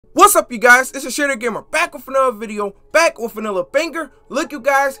What's up, you guys? It's your Shader Gamer back with another video, back with another banger. Look, you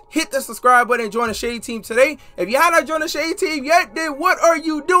guys, hit the subscribe button and join the Shady Team today. If you have not joined the Shady Team yet, then what are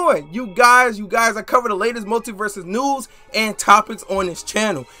you doing? You guys, I cover the latest MultiVersus news and topics on this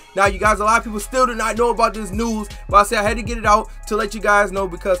channel. Now, you guys, a lot of people still do not know about this news, but I said I had to get it out to let you guys know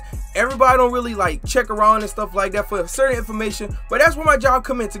because everybody don't really like check around and stuff like that for certain information. But that's where my job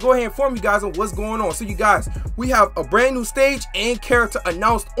come in, to go ahead and inform you guys on what's going on. So, you guys, we have a brand new stage and character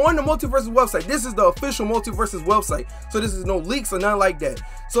announced on the MultiVersus website. This is the official MultiVersus website, so this is no leaks or nothing like that.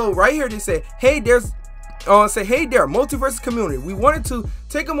 So right here they say, hey there, MultiVersus community, we wanted to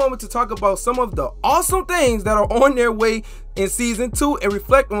take a moment to talk about some of the awesome things that are on their way in Season 2 and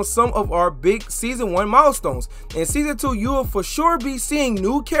reflect on some of our big Season 1 milestones. In Season 2, you will for sure be seeing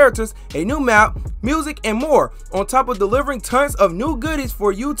new characters, a new map, music, and more, on top of delivering tons of new goodies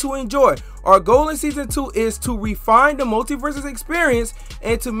for you to enjoy. Our goal in Season 2 is to refine the MultiVersus experience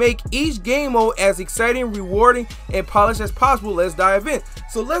and to make each game mode as exciting, rewarding, and polished as possible. Let's dive in.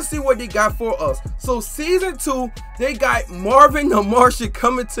 So let's see what they got for us. So Season 2, they got Marvin the Martian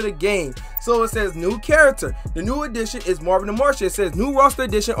coming to the game. So it says new character. The new addition is Marvin the Martian. It says new roster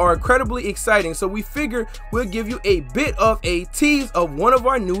addition are incredibly exciting. So we figure we'll give you a bit of a tease of one of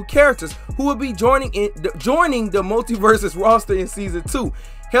our new characters who will be joining the MultiVersus roster in Season 2.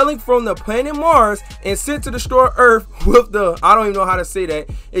 Hailing from the planet Mars and sent to destroy Earth with the, I don't even know how to say that,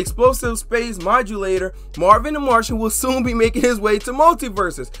 explosive space modulator, Marvin the Martian will soon be making his way to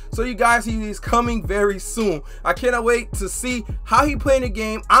MultiVersus. So you guys, he is coming very soon. I cannot wait to see how he playing the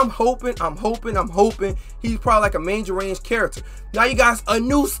game. I'm hoping he's probably like a major range character. Now you guys, a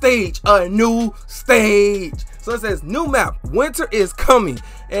new stage. So it says new map, winter is coming,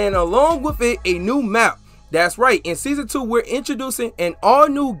 and along with it, a new map. That's right, in Season 2, we're introducing an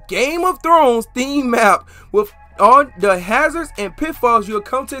all-new Game of Thrones theme map with all the hazards and pitfalls you'll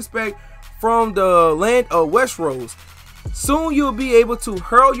come to expect from the land of Westeros. Soon you'll be able to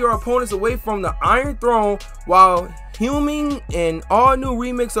hurl your opponents away from the Iron Throne while humming an all-new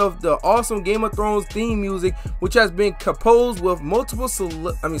remix of the awesome Game of Thrones theme music, which has been composed with multiple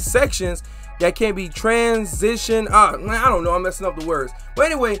sections that can be transitioned. I don't know, I'm messing up the words. But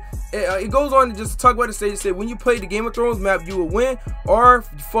anyway, it goes on to just talk about the stage. It said when you play the Game of Thrones map, you will win or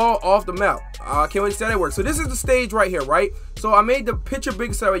fall off the map. I can't wait to see how that works. So this is the stage right here, right? So I made the picture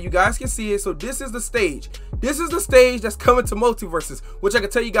bigger so you guys can see it. So this is the stage. This is the stage that's coming to MultiVersus, which I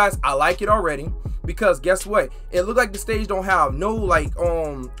can tell you guys, I like it already. Because guess what? It looked like the stage don't have no like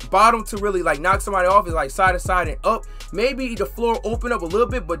bottom to really like knock somebody off. It's like side to side and up. Maybe the floor open up a little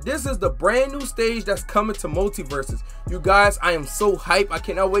bit, but this is the brand new stage that's coming to MultiVersus. You guys, I am so hyped. I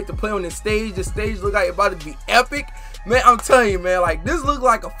cannot wait to play on this stage. This stage look like it's about to be epic. Man, I'm telling you, man, like this look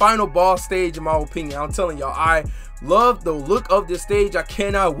like a final boss stage in my opinion. I'm telling y'all, I love the look of this stage. I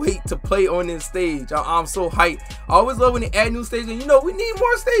cannot wait to play on this stage. I'm so hyped. I always love when they add new stages. And you know, we need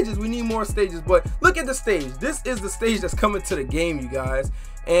more stages. We need more stages. But look at the stage. This is the stage that's coming to the game, you guys.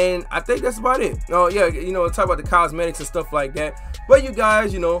 And I think that's about it. Oh yeah, you know, talk about the cosmetics and stuff like that. But you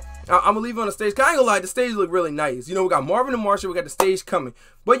guys, you know, I'm gonna leave it on the stage. Cause I ain't gonna lie, the stage look really nice. You know, we got Marvin the Martian, we got the stage coming.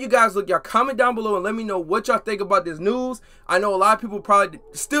 But you guys, look, y'all comment down below and let me know what y'all think about this news. I know a lot of people probably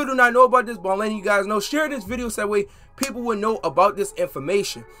still do not know about this, but I'm letting you guys know. Share this video so that way people will know about this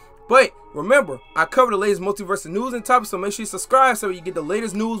information. But remember, I cover the latest MultiVersus news and topics, so make sure you subscribe so you get the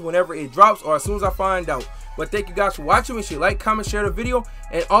latest news whenever it drops or as soon as I find out. But thank you guys for watching. Make sure you like, comment, share the video,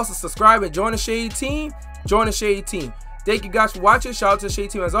 and also subscribe and join the Shady Team. Join the Shady Team. Thank you guys for watching. Shout out to the Shady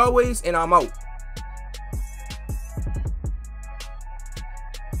Team as always, and I'm out.